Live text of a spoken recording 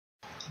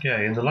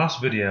Okay, in the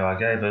last video I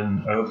gave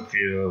an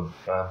overview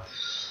a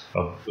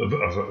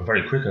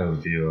very quick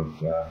overview of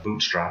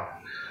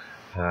Bootstrap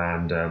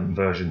and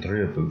version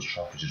 3 of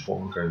Bootstrap, which is what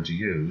we're going to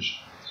use,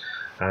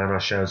 and I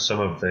showed some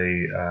of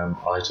the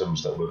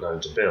items that we're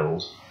going to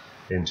build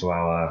into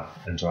our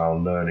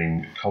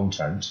learning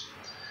content,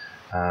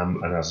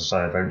 and as I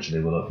say, eventually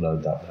we'll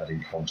upload that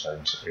learning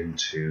content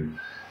into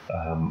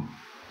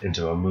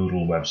a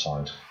Moodle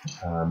website,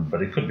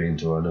 but it could be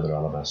into another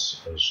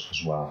LMS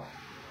as well.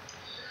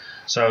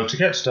 So to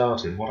get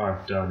started, what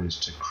I've done is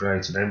to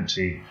create an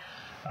empty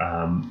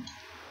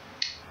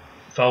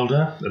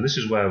folder, and this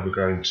is where we're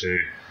going to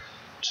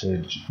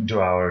do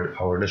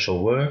our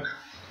initial work,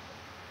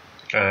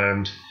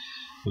 and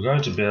we're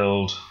going to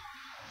build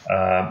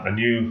a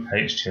new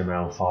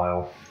HTML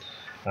file,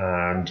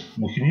 and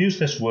we can use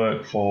this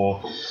work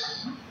for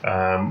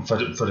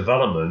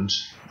development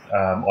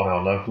on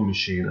our local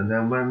machine, and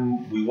then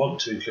when we want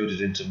to include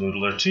it into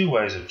Moodle, there are two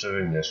ways of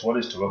doing this. One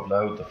is to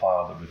upload the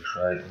file that we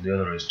create, and the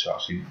other is to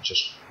actually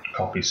just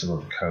copy some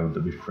of the code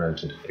that we've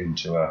created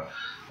into a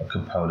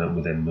component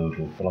within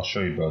Moodle. But I'll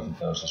show you both of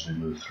those as we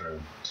move through.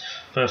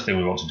 First thing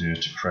we want to do is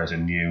to create a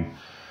new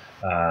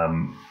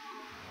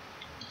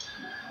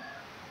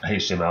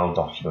HTML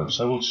document.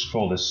 So we'll just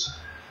call this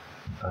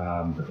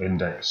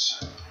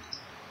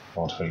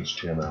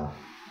index.html.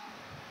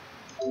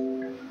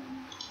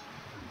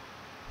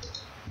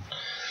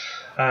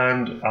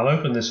 And I'll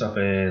open this up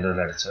in an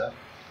editor,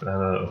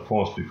 and of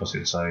course, because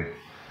it's a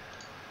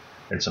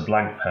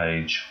blank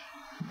page,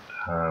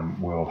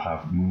 we'll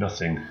have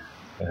nothing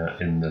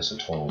in this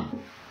at all.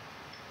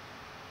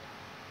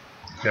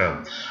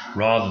 Now,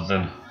 rather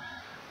than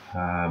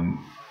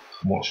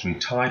watch me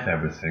type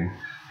everything,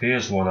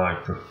 here's one I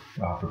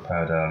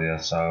prepared earlier,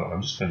 so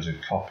I'm just going to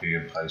copy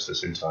and paste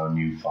this into our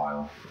new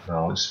file, and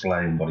I'll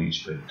explain what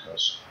each bit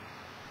does.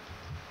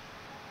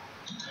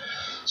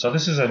 So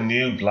this is a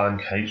new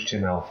blank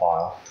HTML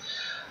file,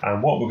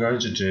 and what we're going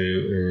to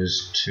do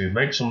is to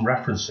make some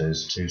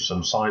references to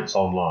some sites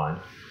online.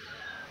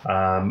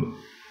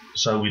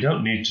 So we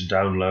don't need to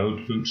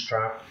download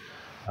Bootstrap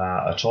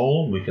at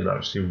all. We can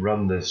actually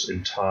run this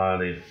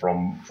entirely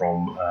from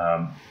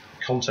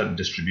content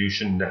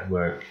distribution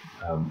network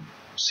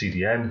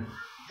CDN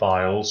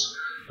files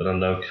that are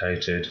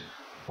located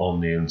on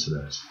the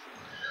internet.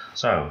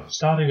 So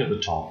starting at the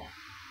top,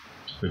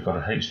 we've got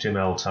a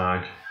HTML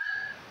tag,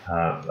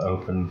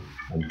 open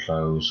and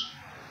close.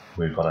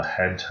 We've got a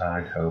head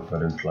tag,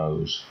 open and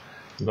close.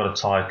 We've got a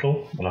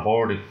title, and I've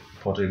already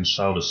put in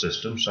solar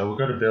system, so we're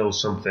going to build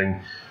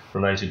something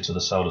related to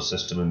the solar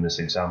system in this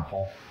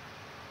example.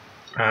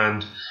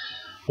 And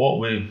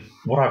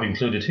what I've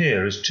included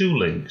here is two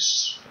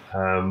links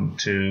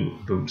to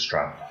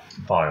Bootstrap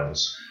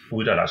files.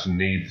 We don't actually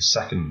need the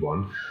second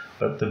one,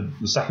 but the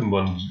second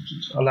one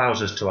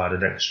allows us to add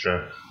an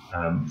extra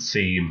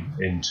theme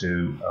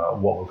into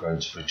what we're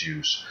going to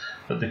produce.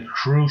 But the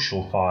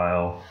crucial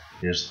file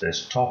is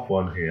this top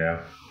one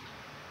here,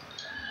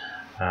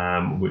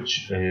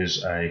 which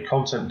is a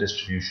content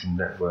distribution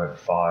network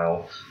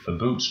file for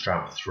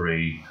Bootstrap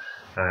 3,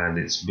 and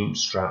it's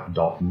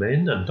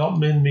bootstrap.min, and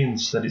 .min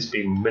means that it's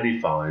been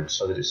minified,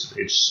 so that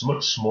it's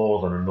much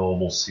smaller than a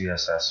normal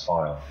CSS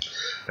file.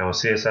 Now, a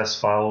CSS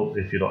file,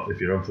 if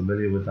you're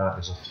unfamiliar with that,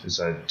 is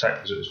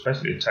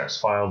basically a text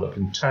file that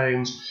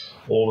contains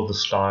all of the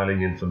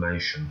styling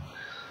information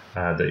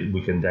that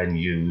we can then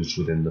use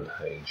within the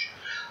page.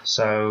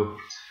 So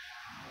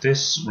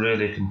this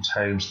really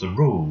contains the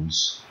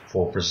rules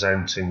for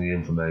presenting the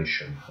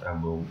information,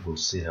 and we'll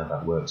see how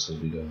that works as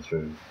we go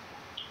through.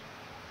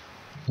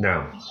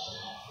 Now,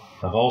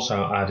 I've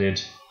also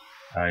added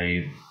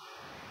a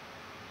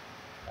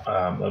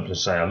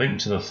link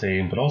to the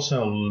theme, but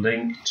also a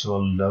link to a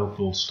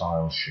local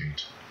style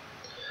sheet.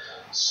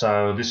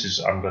 So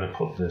I'm going to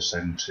put this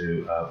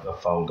into a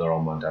folder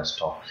on my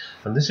desktop,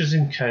 and this is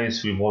in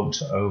case we want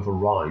to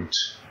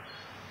overwrite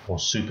or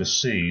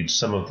supersede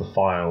some of the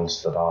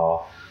files that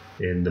are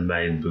in the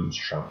main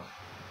Bootstrap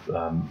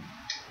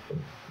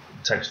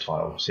text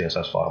file,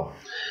 CSS file.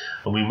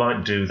 And we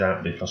might do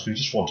that because we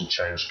just want to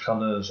change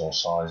colors or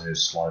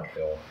sizes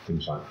slightly or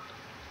things like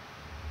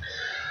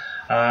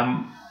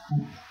that.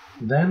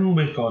 Then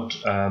we've got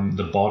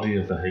the body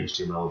of the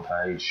HTML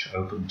page,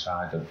 open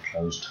tag and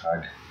close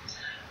tag.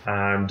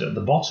 And at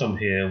the bottom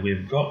here,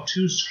 we've got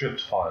two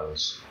script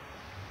files.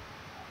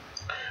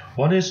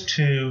 One is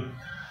to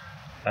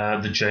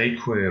the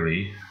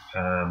JQuery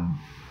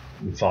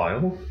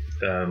file,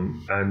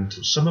 and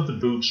some of the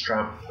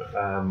Bootstrap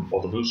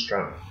or the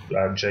Bootstrap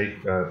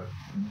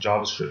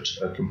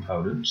JavaScript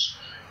components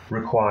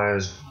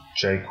requires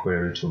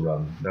jQuery to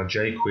run. Now,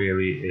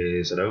 jQuery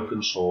is an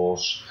open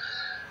source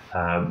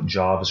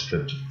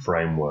JavaScript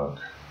framework.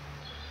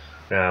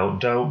 Now,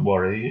 don't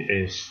worry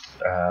if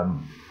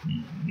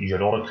you're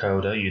not a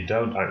coder. You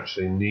don't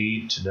actually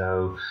need to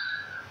know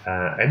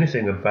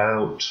anything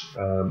about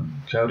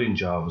coding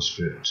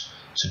JavaScript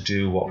to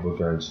do what we're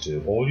going to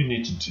do. All you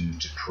need to do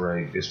to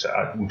create is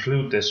to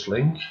include this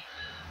link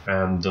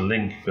and the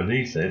link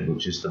beneath it,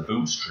 which is the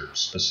Bootstrap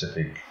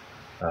specific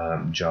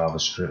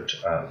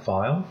JavaScript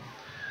file.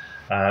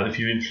 If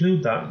you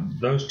include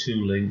those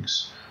two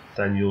links,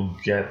 then you'll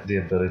get the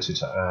ability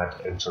to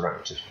add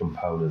interactive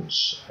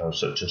components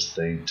such as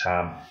the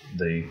tab,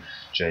 the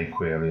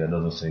JQuery, and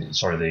other things.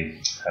 Sorry, the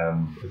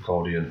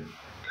accordion,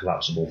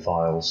 collapsible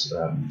files,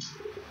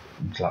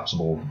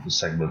 collapsible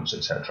segments,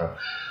 etc.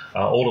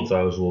 All of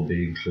those will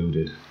be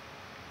included.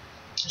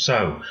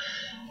 So,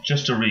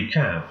 just to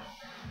recap,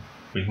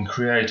 we can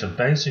create a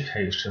basic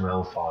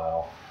HTML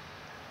file.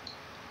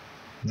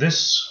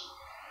 This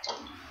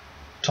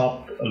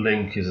top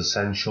link is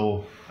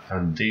essential,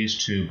 and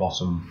these two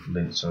bottom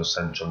links are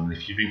essential. And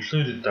if you've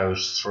included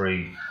those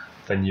three,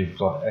 then you've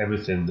got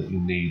everything that you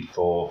need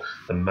for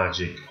the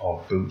magic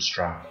of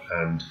Bootstrap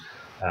and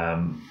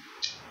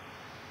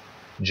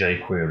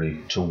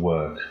JQuery to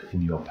work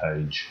in your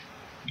page.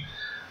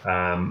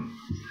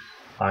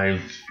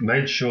 I've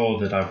made sure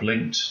that I've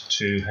linked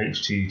to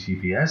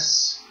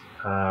HTTPS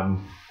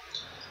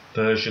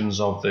versions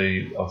of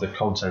the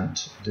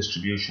content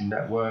distribution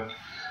network.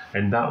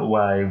 In that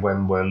way,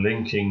 when we're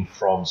linking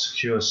from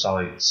secure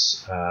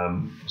sites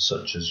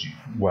such as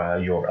where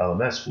your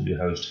LMS will be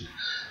hosted,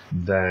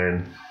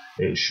 then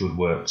it should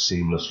work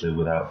seamlessly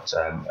without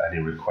any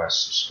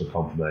requests for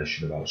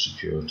confirmation about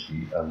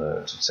security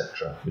alerts,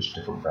 etc., which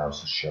different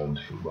browsers show in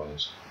different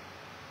ways.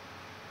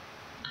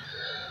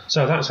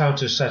 So that's how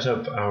to set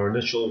up our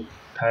initial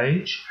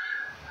page.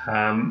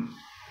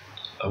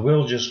 I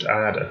will just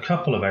add a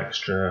couple of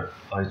extra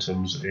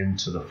items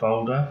into the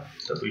folder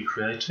that we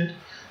created.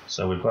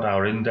 So we've got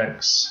our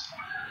index,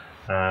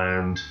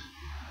 and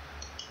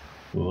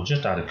we'll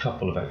just add a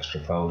couple of extra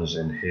folders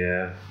in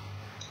here.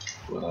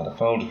 We'll add a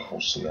folder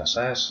called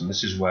CSS, and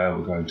this is where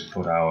we're going to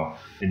put our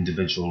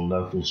individual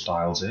local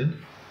styles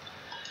in.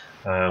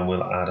 And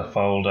we'll add a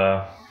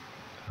folder,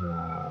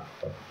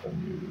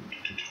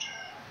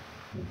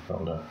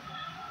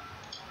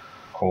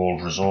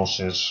 called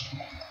resources,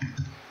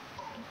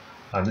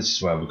 and this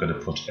is where we're going to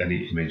put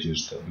any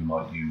images that we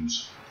might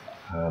use.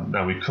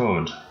 Now we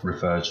could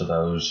refer to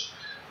those,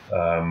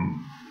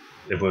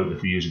 if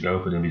we're using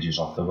open images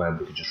off the web,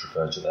 we could just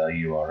refer to their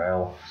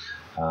URL,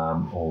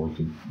 or we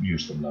could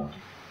use them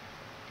locally.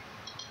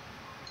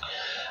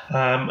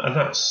 And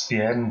that's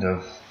the end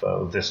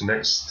of this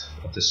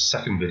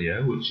second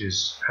video, which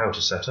is how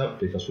to set up,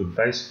 because we've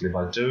basically,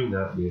 by doing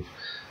that,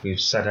 we've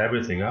set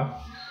everything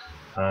up.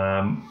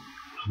 I'm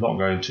not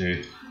going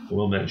to, I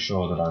will make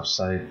sure that I've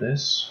saved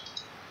this.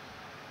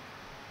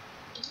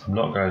 I'm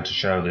not going to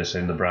show this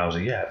in the browser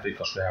yet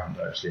because we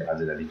haven't actually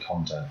added any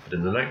content, but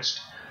in the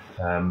next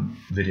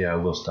video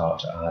we'll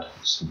start to add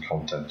some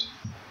content.